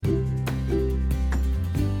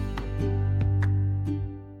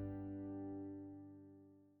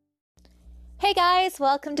Hey guys,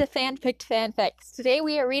 welcome to Fanfic Fanfics. Today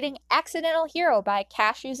we are reading Accidental Hero by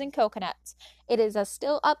Cashews and Coconuts. It is a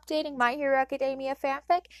still updating My Hero Academia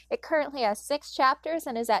fanfic. It currently has 6 chapters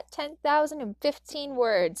and is at 10,015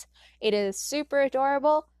 words. It is super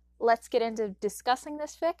adorable. Let's get into discussing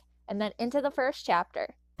this fic and then into the first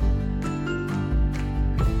chapter.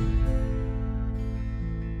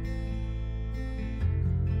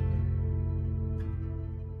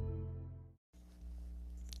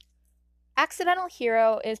 Accidental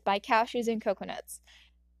Hero is by Cashews and Coconuts.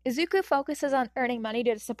 Izuku focuses on earning money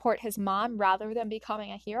to support his mom rather than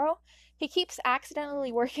becoming a hero. He keeps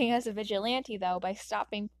accidentally working as a vigilante, though, by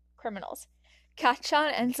stopping criminals.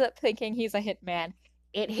 Kacchan ends up thinking he's a hitman.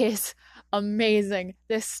 It is amazing.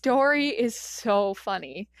 This story is so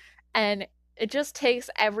funny, and it just takes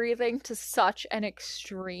everything to such an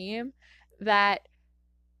extreme that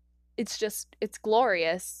it's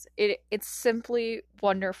glorious. It's simply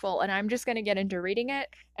wonderful, and I'm just going to get into reading it,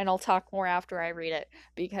 and I'll talk more after I read it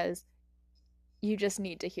because you just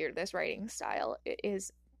need to hear this writing style. It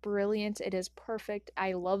is brilliant. It is perfect.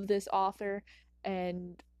 I love this author,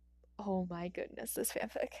 and oh my goodness, this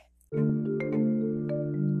fanfic.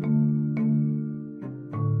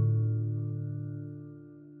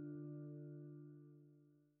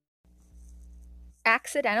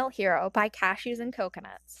 Accidental Hero by Cashews and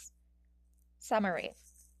Coconuts. Summary.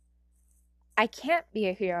 I can't be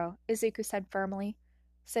a hero, Izuku said firmly,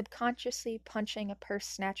 subconsciously punching a purse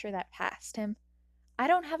snatcher that passed him. I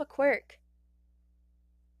don't have a quirk.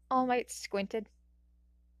 All Might squinted.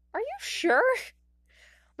 Are you sure?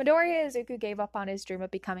 Midoriya Izuku gave up on his dream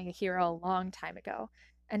of becoming a hero a long time ago,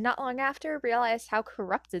 and not long after realized how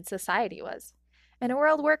corrupted society was. In a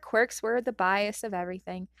world where quirks were the bias of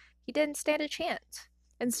everything, he didn't stand a chance,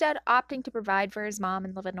 instead opting to provide for his mom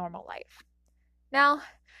and live a normal life. Now,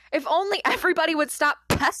 if only everybody would stop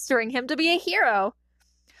pestering him to be a hero!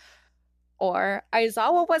 Or,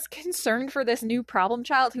 Aizawa was concerned for this new problem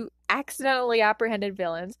child who accidentally apprehended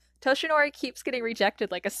villains. Toshinori keeps getting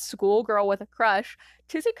rejected like a schoolgirl with a crush.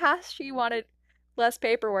 Tsukashi wanted less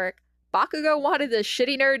paperwork. Bakugo wanted the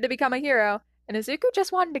shitty nerd to become a hero. And Izuku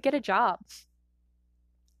just wanted to get a job.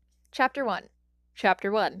 Chapter 1.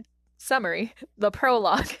 Chapter 1. Summary. The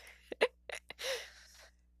prologue.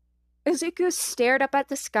 Izuku stared up at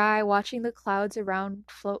the sky, watching the clouds around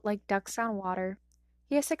float like ducks on water.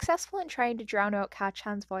 He is successful in trying to drown out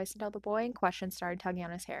Kacchan's voice until the boy in question started tugging on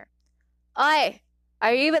his hair. Oi!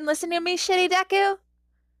 Are you even listening to me, shitty Deku?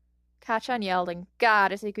 Kacchan yelled, and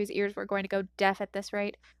God, Izuku's ears were going to go deaf at this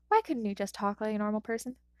rate. Why couldn't he just talk like a normal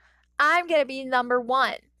person? I'm gonna be number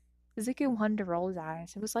 1! Izuku wanted to roll his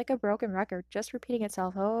eyes. It was like a broken record, just repeating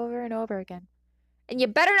itself over and over again. And you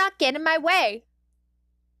better not get in my way!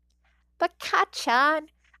 But Kacchan,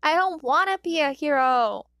 I don't want to be a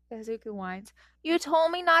hero, Izuku whines. You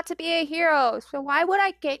told me not to be a hero, so why would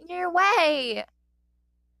I get in your way?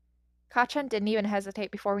 Kacchan didn't even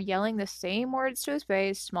hesitate before yelling the same words to his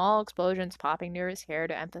face, small explosions popping near his hair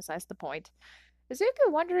to emphasize the point.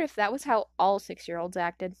 Izuku wondered if that was how all 6-year-olds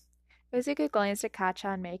acted. Izuku glanced at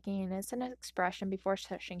Kacchan, making an instant expression before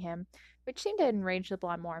shushing him, which seemed to enrage the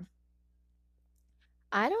blonde more.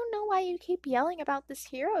 I don't know why you keep yelling about this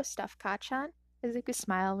hero stuff, Kacchan. Izuku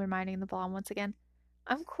smiled, reminding the blonde once again.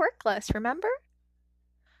 I'm quirkless, remember?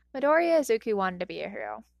 Midoriya Izuku wanted to be a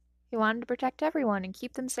hero. He wanted to protect everyone and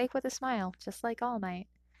keep them safe with a smile, just like All Might.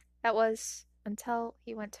 That was until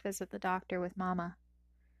he went to visit the doctor with Mama.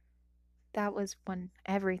 That was when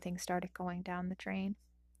everything started going down the drain.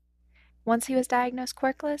 Once he was diagnosed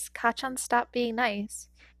quirkless, Kacchan stopped being nice.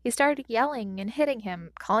 He started yelling and hitting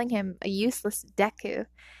him, calling him a useless Deku.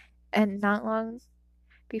 And not long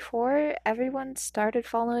before, everyone started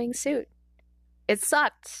following suit. It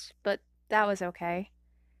sucked, but that was okay.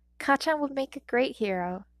 Kacchan would make a great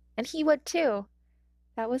hero, and he would too.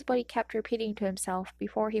 That was what he kept repeating to himself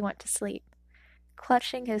before he went to sleep,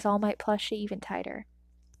 clutching his All Might plushie even tighter.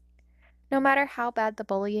 No matter how bad the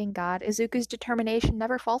bullying got, Izuku's determination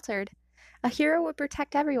never faltered. A hero would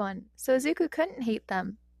protect everyone, so Izuku couldn't hate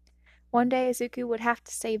them. One day Izuku would have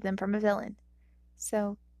to save them from a villain.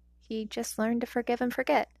 So he just learned to forgive and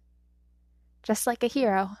forget. Just like a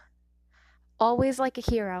hero. Always like a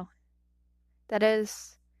hero. That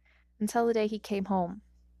is, until the day he came home.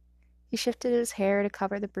 He shifted his hair to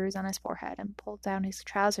cover the bruise on his forehead and pulled down his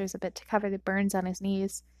trousers a bit to cover the burns on his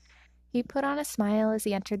knees. He put on a smile as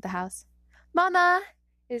he entered the house. Mama!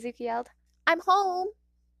 Izuku yelled. I'm home!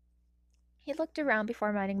 He looked around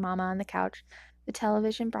before minding Mama on the couch, the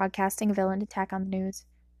television broadcasting a villain attack on the news.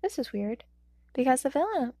 This is weird, because the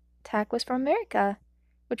villain attack was from America,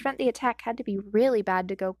 which meant the attack had to be really bad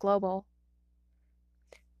to go global.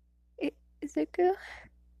 Izuku?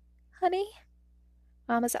 Honey?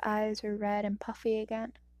 Mama's eyes were red and puffy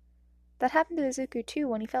again. That happened to Izuku too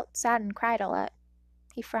when he felt sad and cried a lot.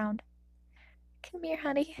 He frowned. Come here,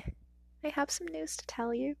 honey. I have some news to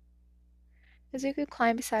tell you. Izuku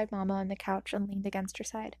climbed beside Mama on the couch and leaned against her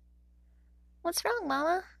side. What's wrong,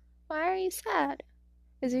 Mama? Why are you sad?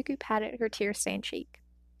 Izuku patted her tear-stained cheek.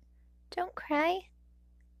 Don't cry.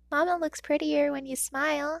 Mama looks prettier when you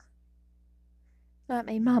smile. That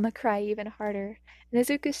made Mama cry even harder, and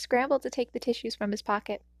Izuku scrambled to take the tissues from his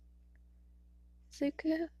pocket.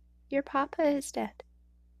 Izuku, your papa is dead.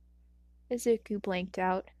 Izuku blinked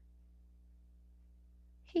out.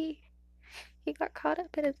 He got caught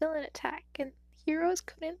up in a villain attack, and heroes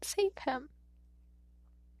couldn't save him.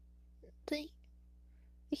 The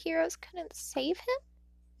heroes couldn't save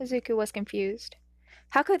him? Izuku was confused.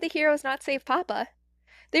 How could the heroes not save Papa?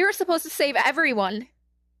 They were supposed to save everyone.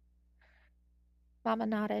 Mama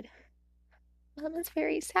nodded. Mama's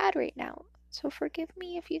very sad right now, so forgive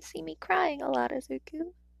me if you see me crying a lot,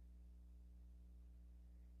 Izuku.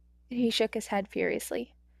 He shook his head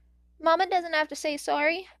furiously. Mama doesn't have to say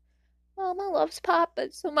sorry. Mama loves Papa,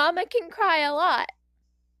 so Mama can cry a lot.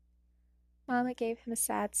 Mama gave him a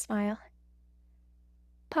sad smile.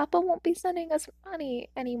 Papa won't be sending us money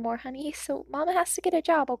anymore, honey, so Mama has to get a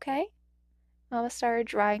job, okay? Mama started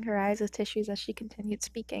drying her eyes with tissues as she continued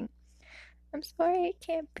speaking. I'm sorry I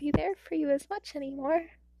can't be there for you as much anymore.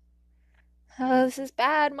 Oh, this is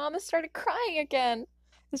bad. Mama started crying again.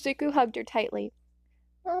 Izuku hugged her tightly.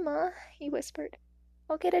 Mama, he whispered.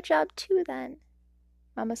 I'll get a job too then.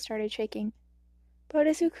 Mama started shaking. But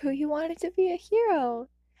Izuku, you wanted to be a hero.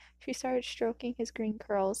 She started stroking his green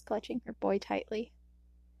curls, clutching her boy tightly.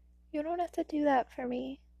 You don't have to do that for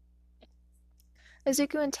me.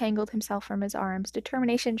 Izuku entangled himself from his arms,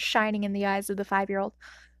 determination shining in the eyes of the 5-year-old.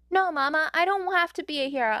 No, Mama, I don't have to be a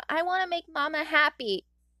hero. I want to make Mama happy.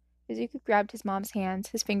 Izuku grabbed his mom's hands,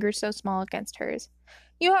 his fingers so small against hers.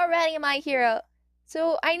 You're already my hero,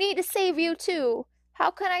 so I need to save you too.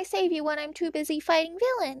 How can I save you when I'm too busy fighting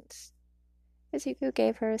villains? Izuku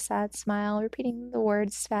gave her a sad smile, repeating the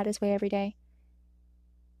words spat his way every day.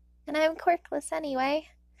 And I'm quirkless anyway.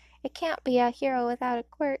 It can't be a hero without a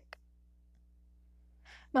quirk.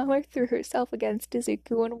 Mama threw herself against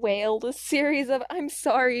Izuku and wailed, a series of I'm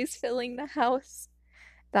sorries filling the house.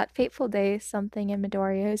 That fateful day, something in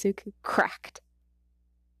Midoriya Izuku cracked.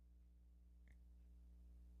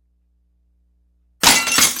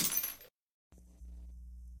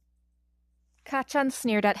 Kacchan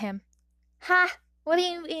sneered at him. Ha! What do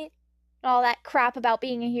you mean? All that crap about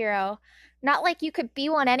being a hero. Not like you could be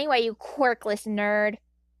one anyway, you quirkless nerd.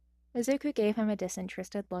 Izuku gave him a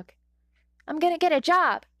disinterested look. I'm gonna get a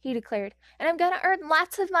job, he declared, and I'm gonna earn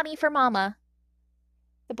lots of money for Mama.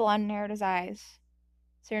 The blonde narrowed his eyes.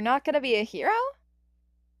 So you're not gonna be a hero?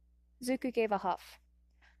 Izuku gave a huff.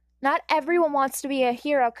 Not everyone wants to be a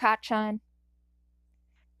hero, Kacchan.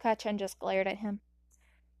 Kacchan just glared at him.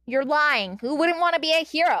 You're lying. Who wouldn't want to be a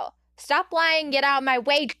hero? Stop lying and get out of my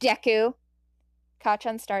way, Deku.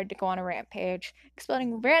 Kacchan started to go on a rampage,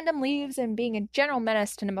 exploding random leaves and being a general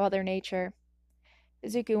menace to Mother Nature.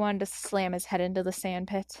 Izuku wanted to slam his head into the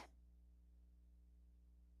sandpit.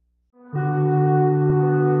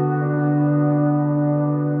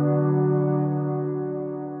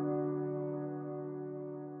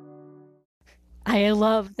 I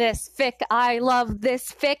love this fic. I love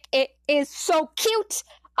this fic. It is so cute.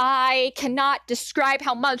 I cannot describe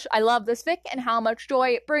how much I love this fic and how much joy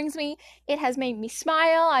it brings me. It has made me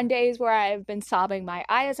smile on days where I've been sobbing my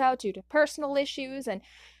eyes out due to personal issues and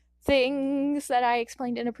things that I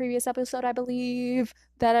explained in a previous episode, I believe,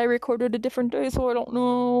 that I recorded a different day, so I don't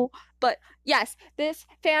know. But yes, this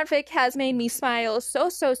fanfic has made me smile so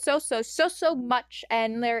much,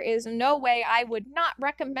 and there is no way I would not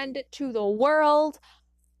recommend it to the world.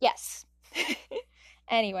 Yes.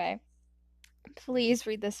 Anyway, please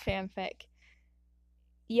read this fanfic.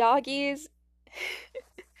 Yagi's...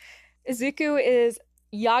 Izuku is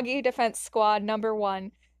Yagi Defense Squad number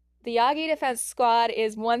 1. The Yagi Defense Squad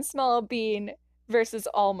is one small bean versus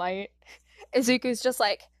All Might. Izuku's just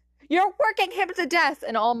like, you're working him to death!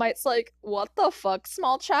 And All Might's like, what the fuck,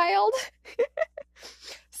 small child?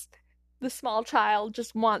 The small child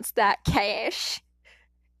just wants that cash.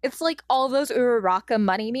 It's like all those Uraraka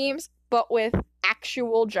money memes, but with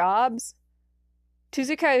actual jobs.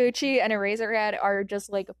 Tuzukauchi and Eraserhead are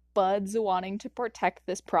just like buds wanting to protect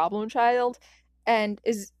this problem child, and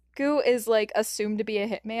Izuku is like assumed to be a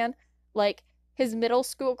hitman. Like his middle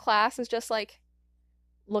school class is just like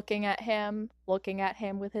looking at him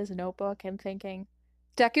with his notebook and thinking,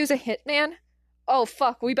 Deku's a hitman? Oh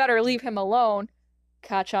fuck, we better leave him alone.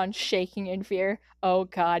 Kacchan shaking in fear. Oh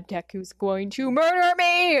god, Deku's going to murder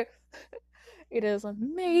me! It is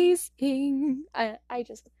amazing. I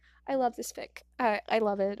love this fic. I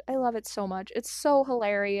love it. I love it so much. It's so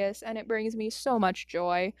hilarious and it brings me so much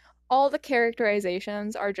joy. All the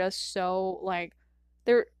characterizations are just so like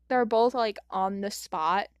they're both like on the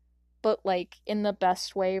spot, but like in the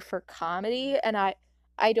best way for comedy. And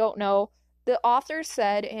I don't know. The author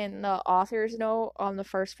said in the author's note on the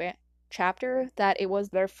first chapter that it was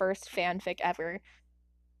their first fanfic ever.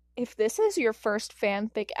 If this is your first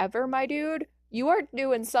fanfic ever, my dude, you are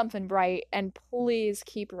doing something right, and please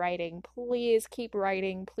keep writing. Please keep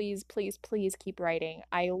writing. Please, please, please keep writing.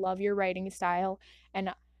 I love your writing style,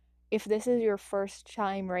 and if this is your first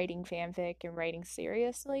time writing fanfic and writing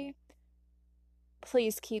seriously,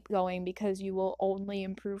 please keep going because you will only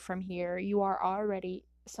improve from here. You are already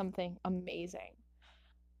something amazing.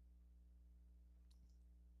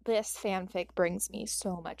 This fanfic brings me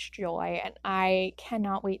so much joy, and I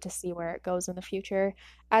cannot wait to see where it goes in the future.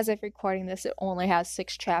 As of recording this, it only has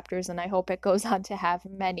 6 chapters, and I hope it goes on to have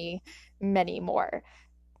many, many more.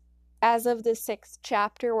 As of the 6th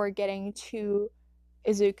chapter, we're getting to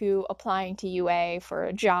Izuku applying to UA for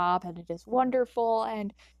a job, and it is wonderful.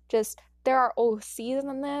 And just there are OCs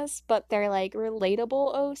in this, but they're like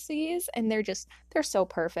relatable OCs, and they're so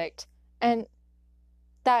perfect. And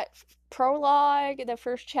that prologue, the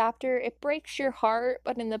first chapter, it breaks your heart,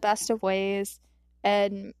 but in the best of ways.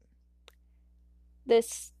 And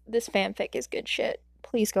this fanfic is good shit.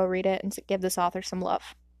 Please go read it and give this author some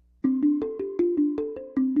love.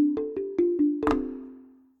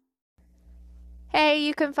 Hey,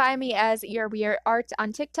 you can find me as ERWeAreArts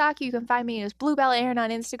on TikTok. You can find me as Bluebell Aaron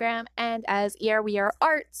on Instagram and as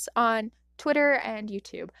ERWeAreArts on Twitter and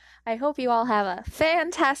YouTube. I hope you all have a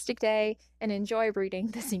fantastic day and enjoy reading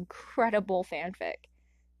this incredible fanfic.